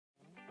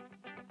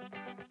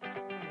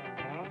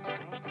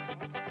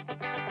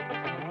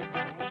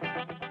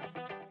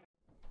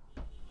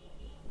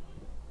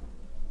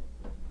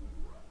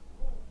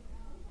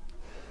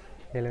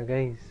Hello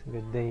guys,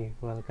 good day,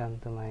 welcome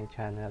to my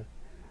channel.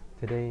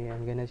 Today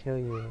I'm gonna show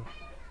you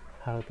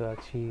how to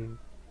achieve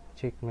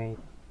checkmate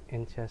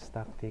in chess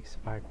tactics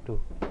part 2.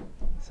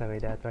 So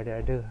without further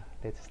ado,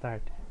 let's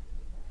start.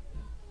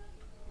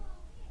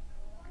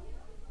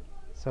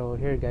 So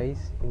here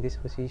guys, in this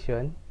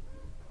position,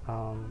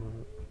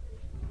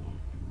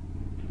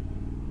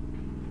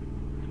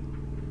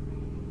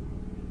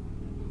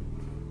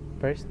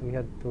 first we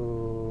have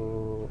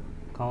to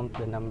count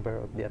the number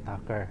of the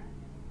attacker.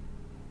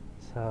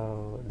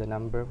 So the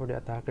number for the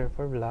attacker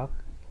for black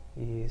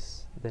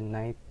is the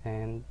knight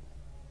and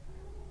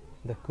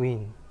the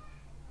queen,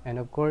 and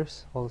of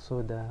course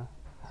also the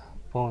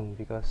pawn,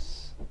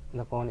 because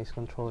the pawn is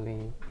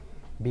controlling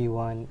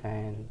b1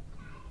 and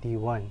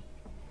d1,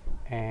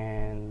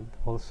 and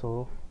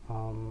also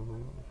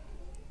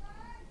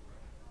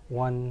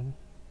one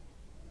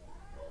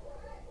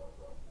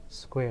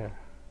square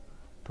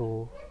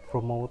to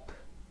promote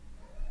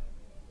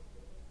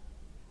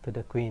to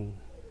the queen.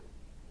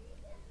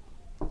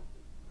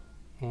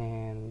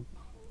 And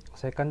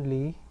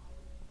secondly,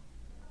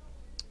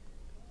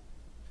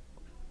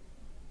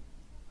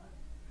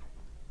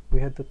 we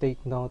have to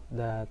take note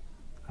that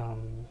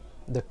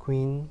the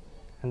queen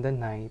and the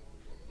knight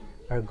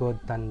are good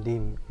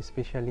tandem,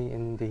 especially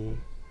in the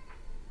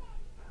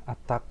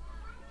attack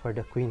for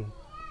the queen,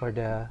 for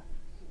the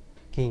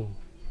king,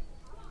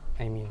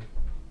 I mean.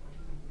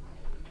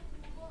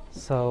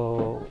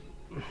 So,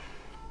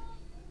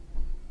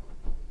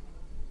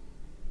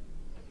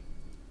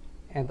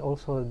 and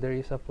also there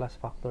is a plus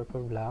factor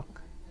for black.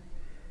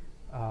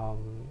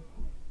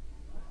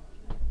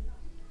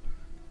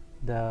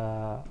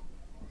 The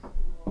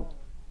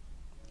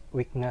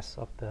weakness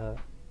of the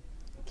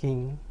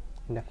king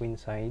in the queen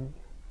side,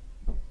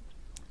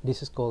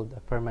 this is called a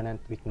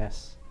permanent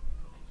weakness.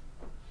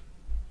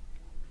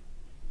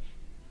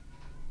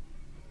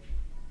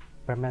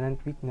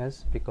 Permanent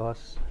weakness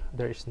because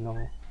there is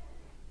no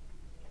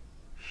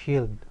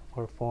shield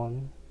or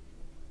pawn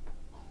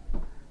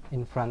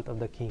in front of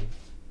the king.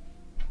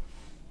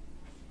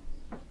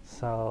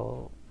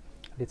 So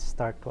let's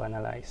start to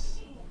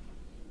analyze.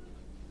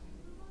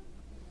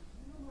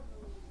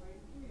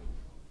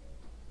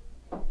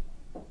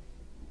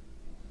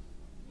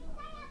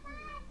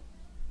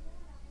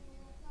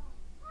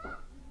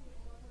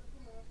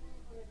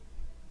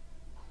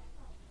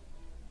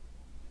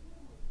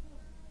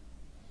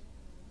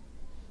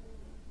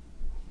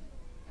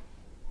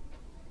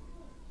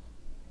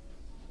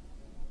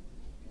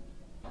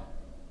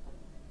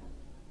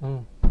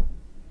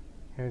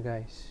 Here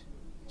guys,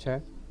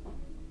 check,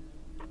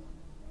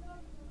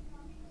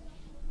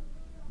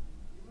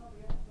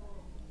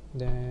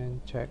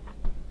 then check,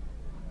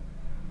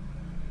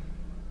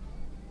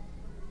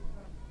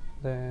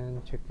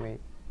 then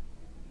checkmate,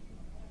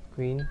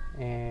 queen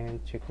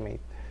and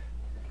checkmate.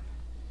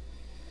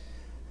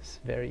 It's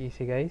very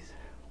easy guys.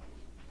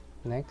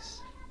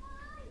 Next,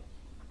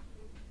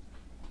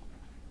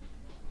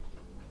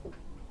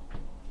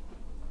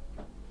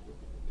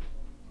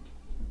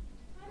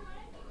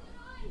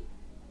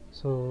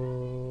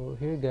 so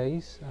here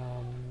guys,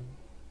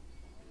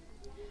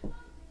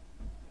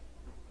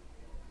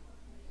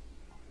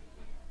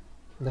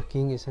 the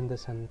king is in the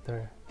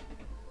center,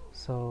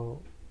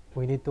 so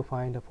we need to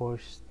find the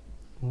first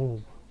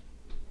move.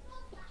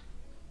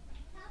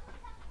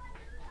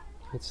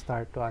 Let's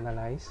start to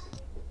analyze.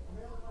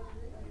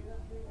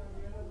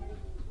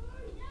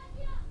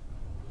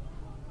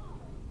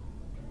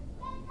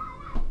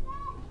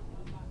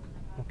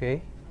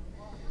 Okay,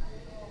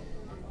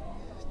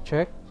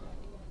 check,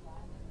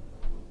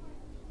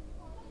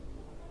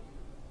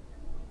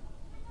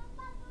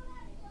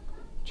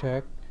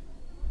 check,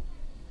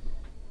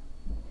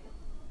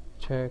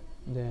 check,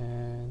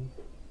 then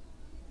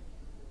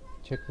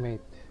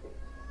checkmate.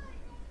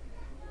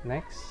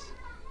 Next,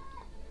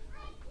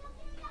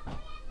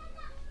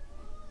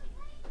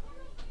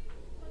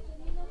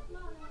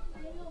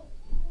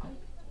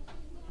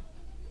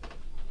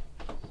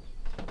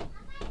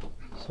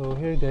 so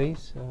here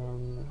guys,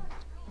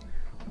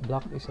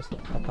 black is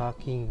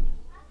attacking,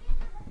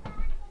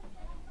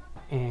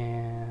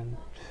 and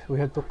we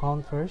have to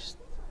count first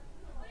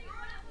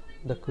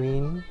the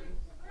queen,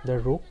 the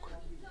rook,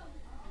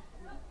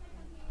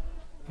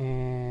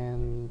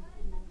 and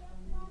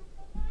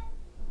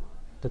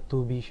the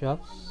two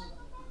bishops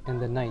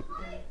and the knight.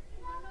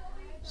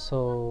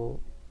 So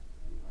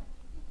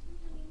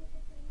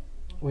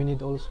we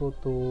need also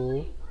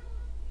to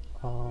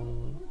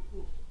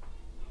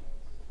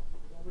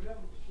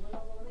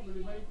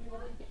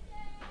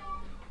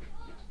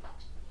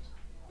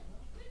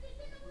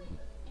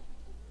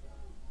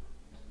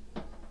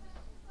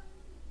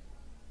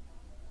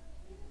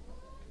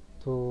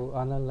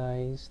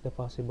analyze the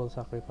possible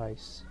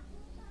sacrifice.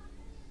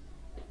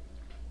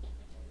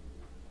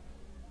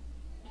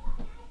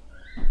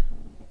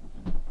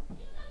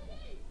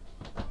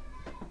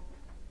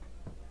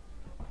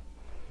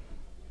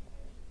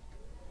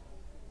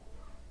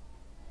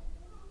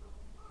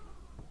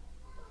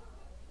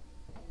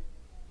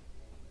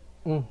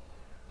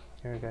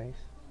 Here guys,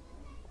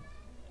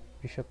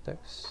 bishop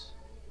takes,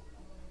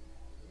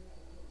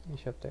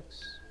 bishop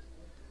takes.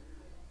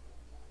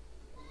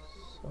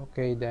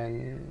 Okay,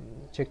 then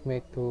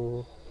checkmate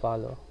to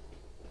follow.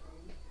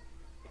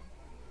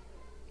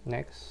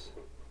 Next.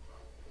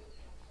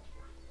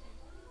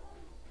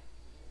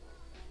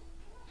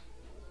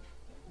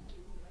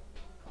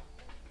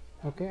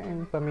 Okay,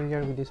 I'm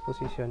familiar with this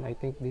position. I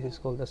think this is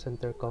called a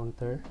center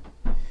counter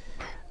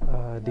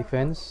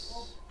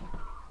defense.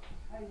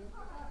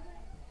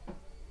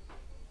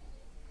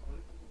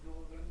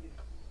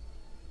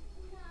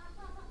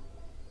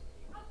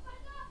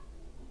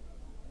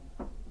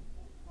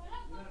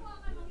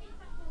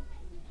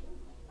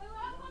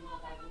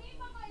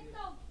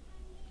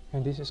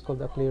 And this is called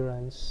a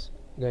clearance,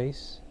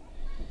 guys,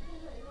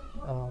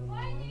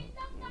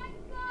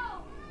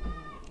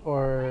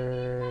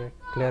 or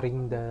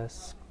clearing the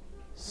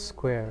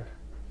square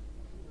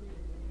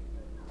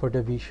for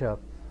the bishop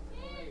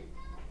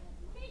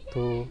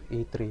to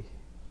e3.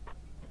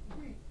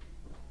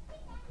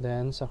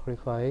 Then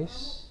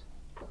sacrifice,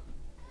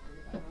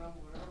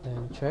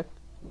 then check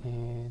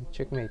and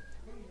checkmate.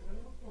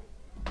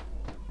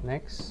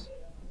 Next.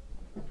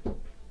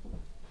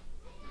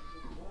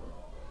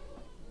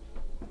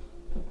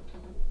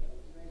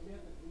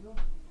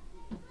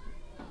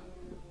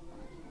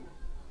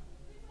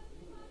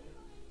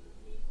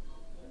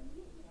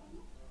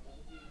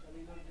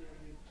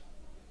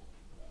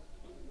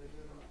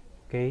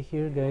 Okay,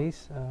 here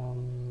guys,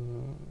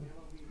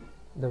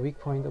 the weak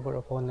point of our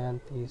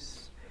opponent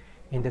is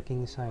in the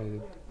king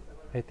side.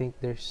 I think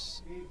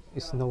there's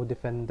no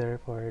defender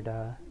for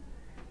the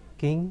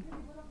king,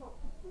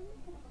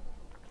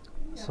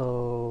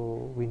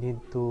 so we need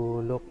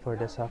to look for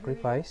the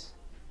sacrifice.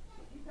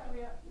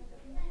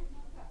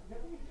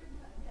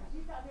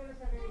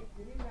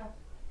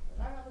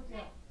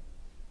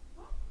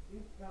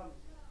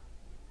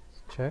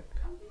 Check,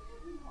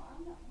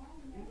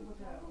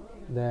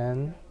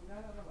 then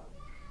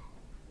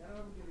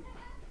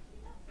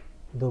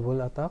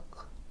double attack,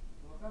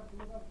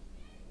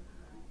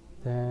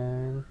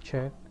 then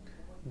check,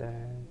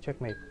 then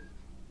checkmate.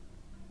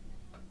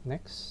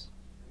 Next.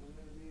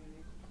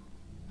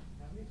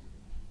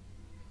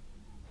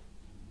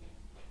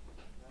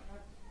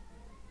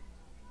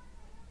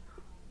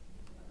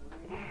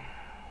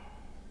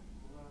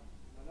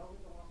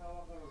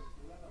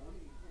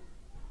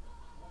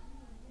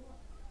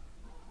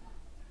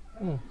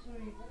 I'm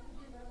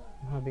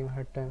having a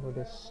hard time with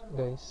this,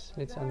 guys.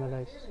 Let's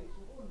analyze.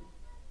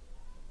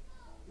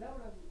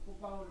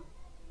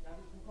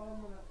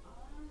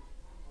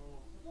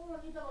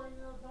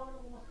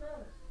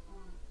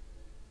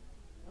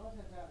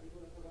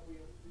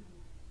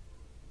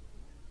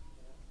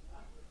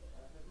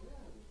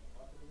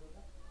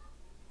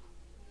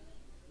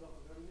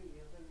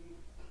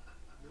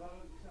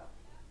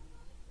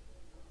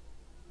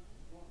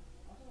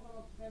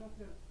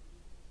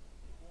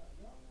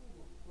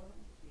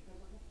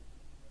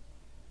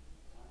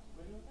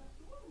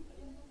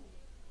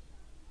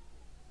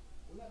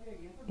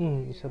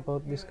 It's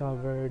about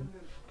discovered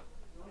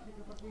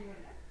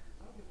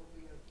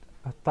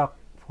attack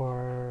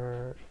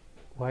for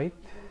white.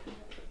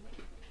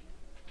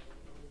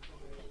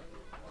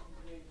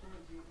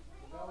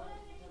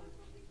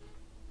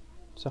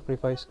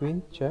 Sacrifice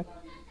queen, check,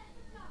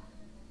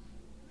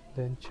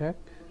 then check,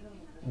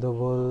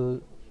 double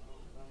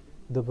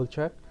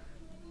check,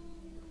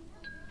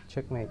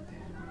 checkmate.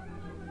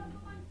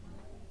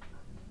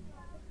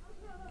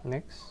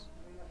 Next.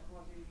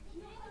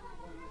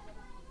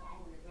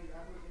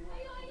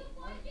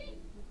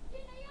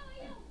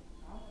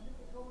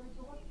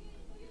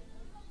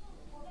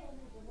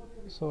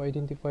 So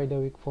identify the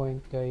weak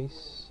point,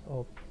 guys,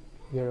 of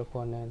your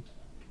opponent.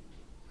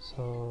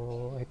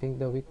 So I think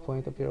the weak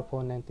point of your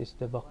opponent is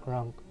the back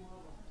rank,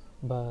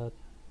 but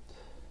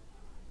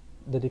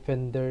the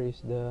defender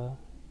is the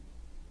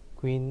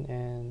queen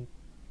and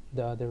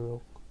the other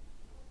rook.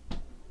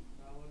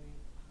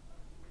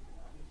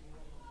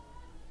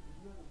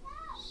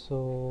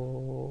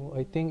 So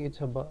I think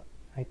it's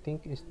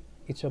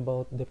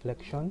about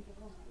deflection.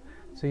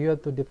 So you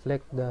have to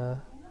deflect the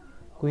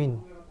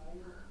queen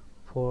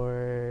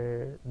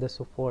for the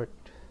support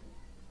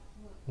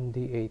in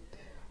d8.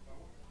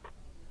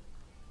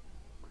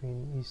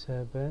 Queen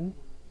e7,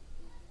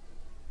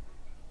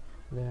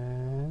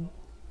 then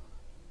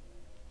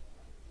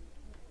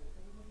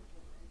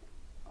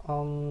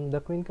the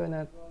queen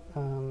cannot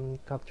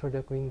capture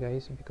the queen,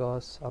 guys,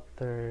 because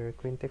after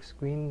queen takes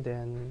queen,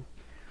 then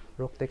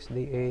rook takes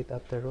d8,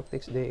 after rook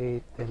takes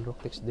d8, then rook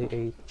takes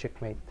d8,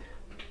 checkmate.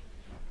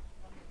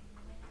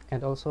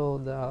 And also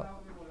the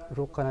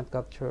rook cannot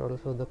capture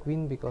also the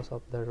queen because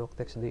of the rook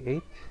takes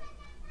d8,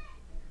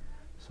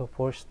 so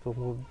forced to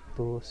move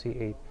to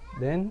c8.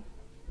 Then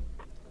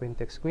queen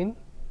takes queen,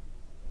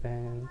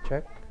 then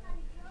check,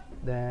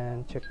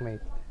 then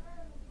checkmate.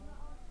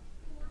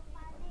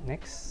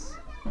 Next.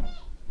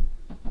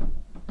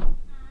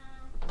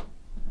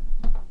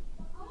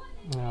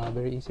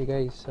 Very easy,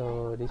 guys.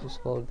 So this is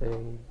called a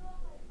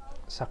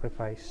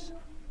sacrifice.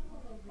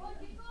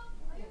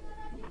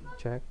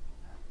 Check,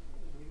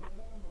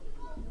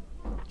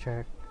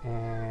 check,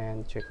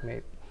 and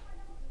checkmate.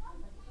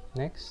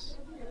 Next.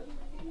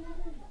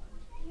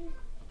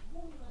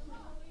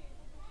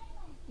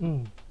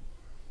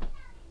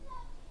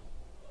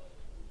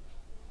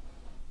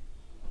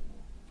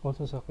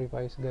 Also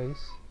sacrifice, guys.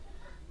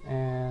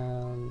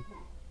 And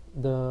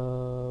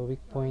the weak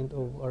point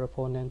of our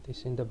opponent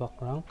is in the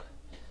back rank,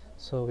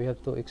 so we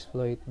have to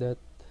exploit that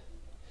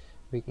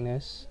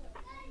weakness.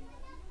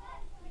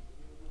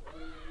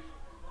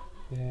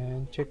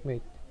 Then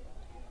checkmate.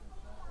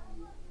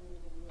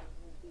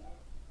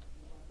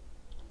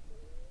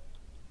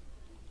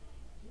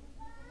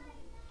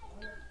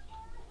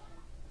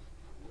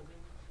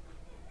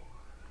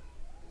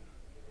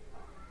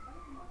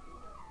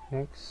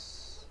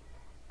 Next.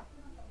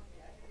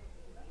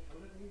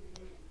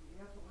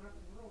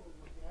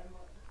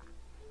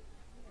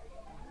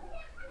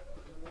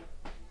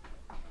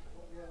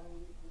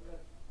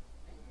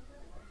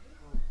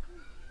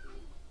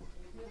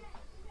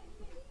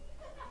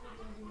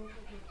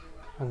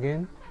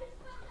 Again.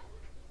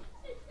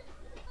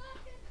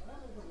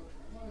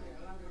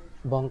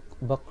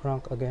 Back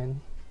rank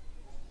again.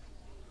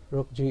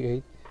 Rook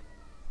g8.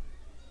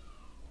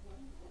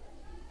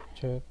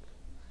 Check.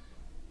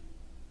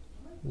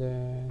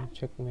 Then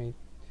checkmate.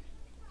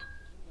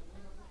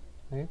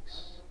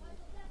 Next.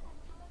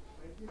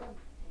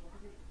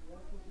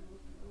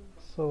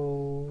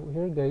 So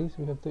here, guys,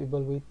 we have to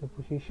evaluate the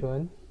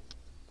position.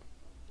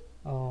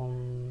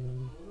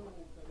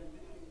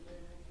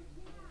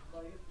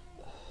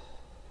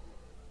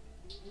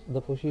 The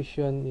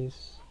position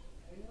is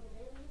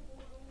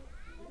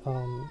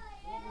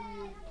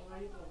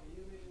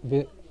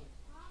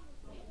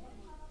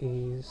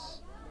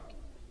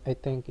I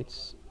think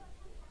it's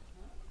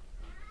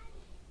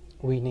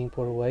winning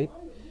for white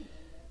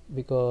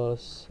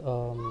because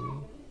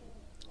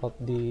of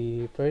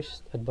the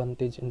first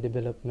advantage in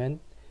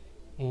development,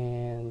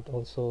 and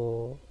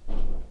also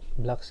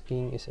black's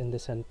king is in the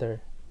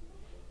center,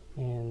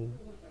 and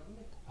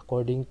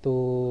according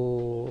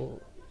to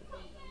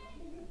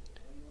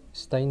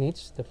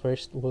Steinitz, the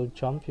first world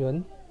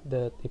champion,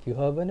 that if you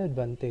have an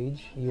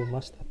advantage, you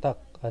must attack,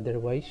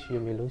 otherwise you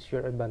may lose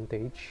your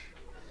advantage.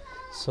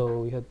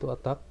 So we have to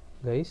attack,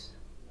 guys.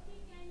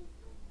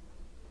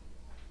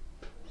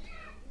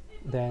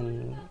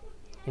 Then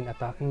in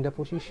attacking the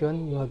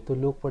position, you have to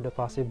look for the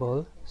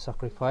possible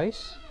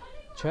sacrifice,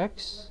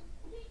 checks,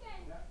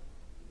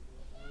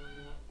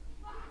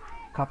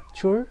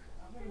 capture,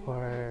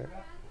 or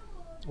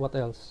what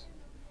else?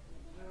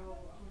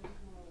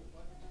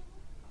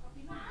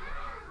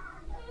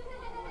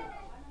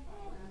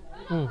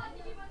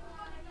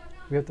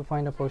 We have to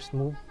find a first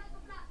move.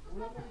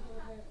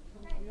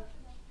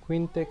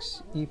 Queen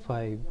takes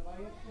e5.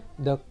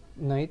 The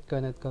knight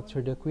cannot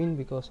capture the queen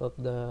because of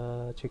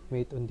the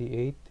checkmate on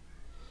d8.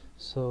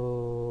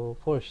 So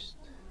forced.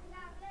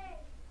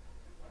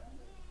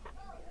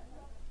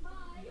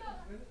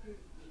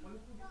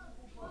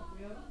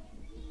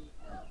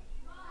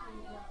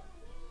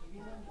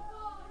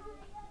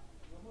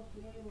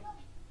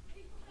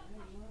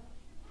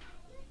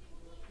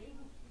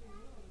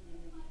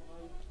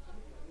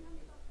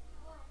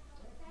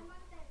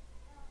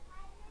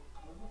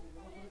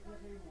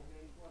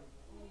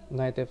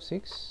 Knight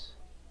f6,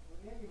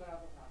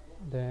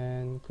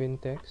 then queen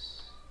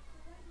takes,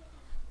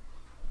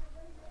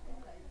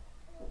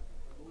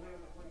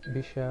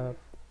 bishop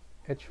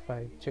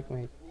h5,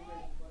 checkmate.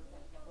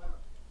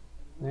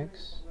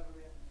 Next.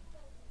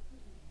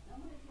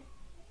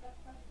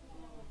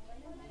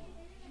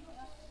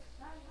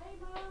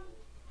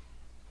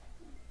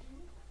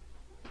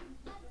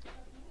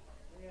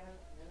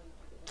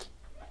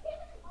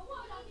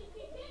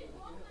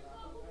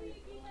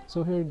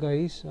 So here,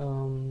 guys,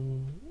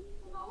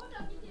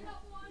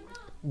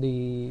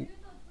 the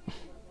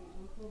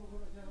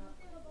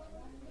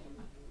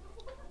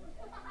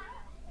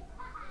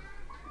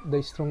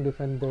strong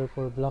defender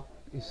for black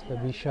is the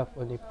bishop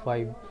on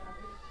f5.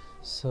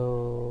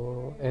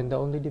 So, and the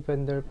only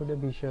defender for the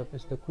bishop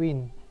is the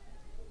queen.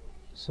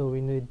 So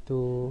we need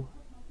to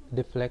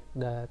deflect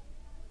that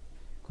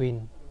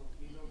queen.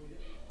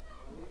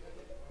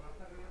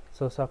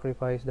 So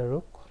sacrifice the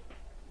rook.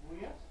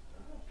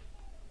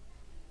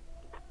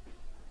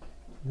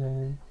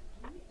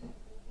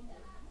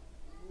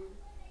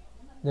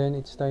 Then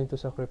it's time to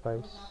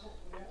sacrifice.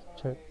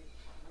 Check.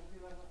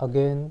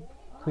 Again,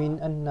 queen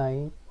and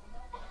knight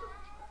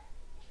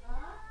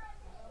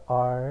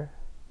are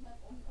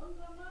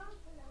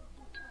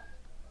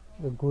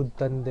a good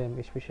tandem,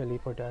 especially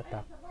for the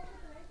attack.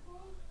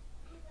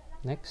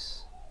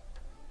 Next.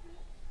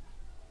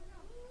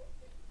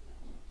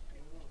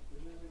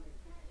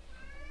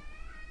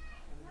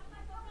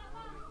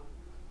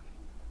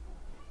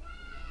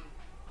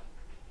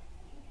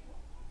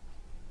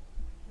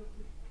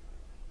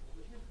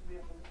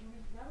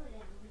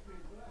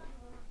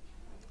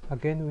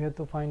 Again, we have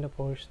to find the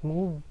first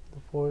move.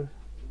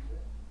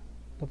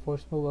 The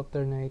first move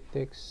after knight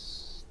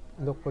takes,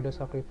 look for the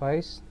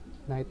sacrifice.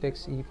 Knight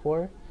takes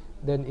e4.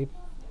 Then if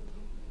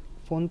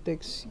pawn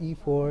takes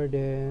e4,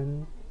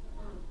 then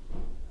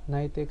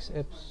knight takes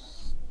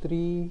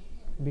f3,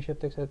 bishop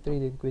takes f3,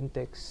 then queen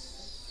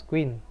takes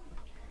queenless.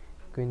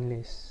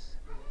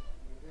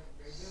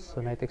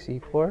 So knight takes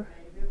e4.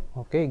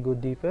 Okay,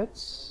 good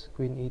defense.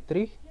 Queen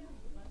e3.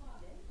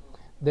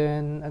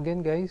 Then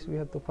again, guys, we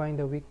have to find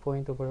the weak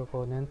point of our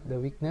opponent. The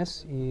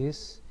weakness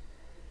is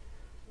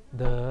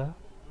the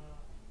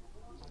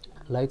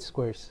light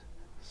squares.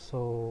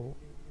 So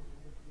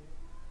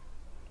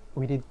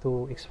we need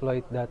to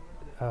exploit that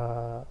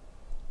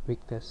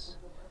weakness.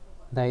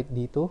 Knight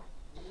d2,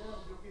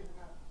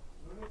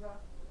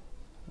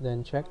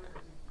 then check,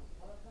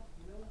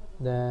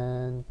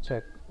 then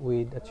check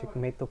with a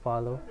checkmate to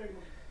follow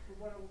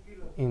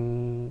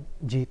in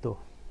g2.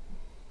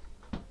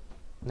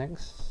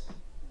 Next,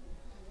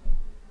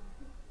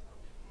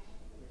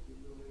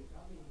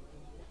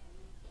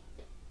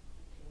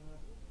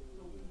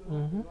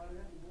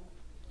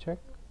 check,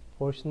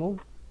 force move.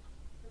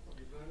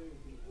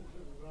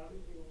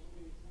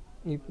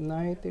 If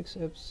knight takes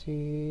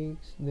f6,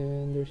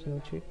 then there's no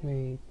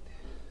checkmate.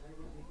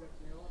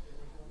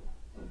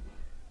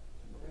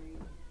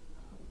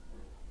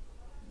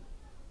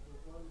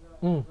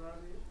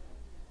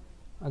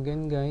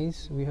 Again,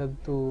 guys, we have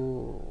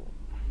to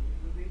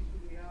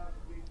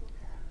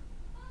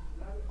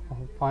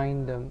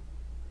find the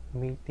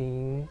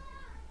mating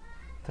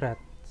threat.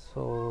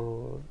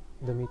 So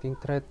the mating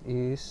threat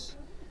is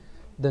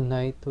the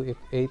knight to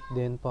f8,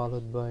 then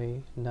followed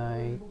by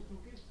knight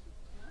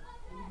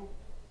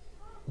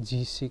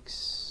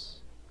g6.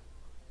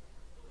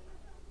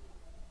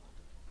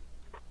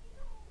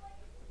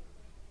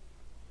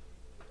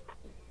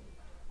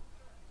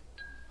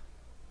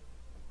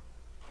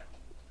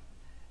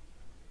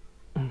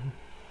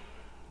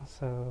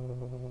 So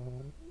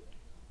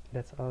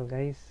that's all,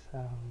 guys.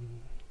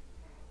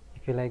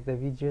 If you like the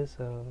video,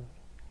 so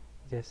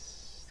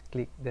just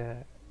click the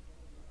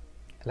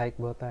like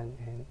button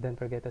and don't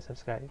forget to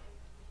subscribe.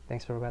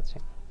 Thanks for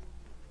watching.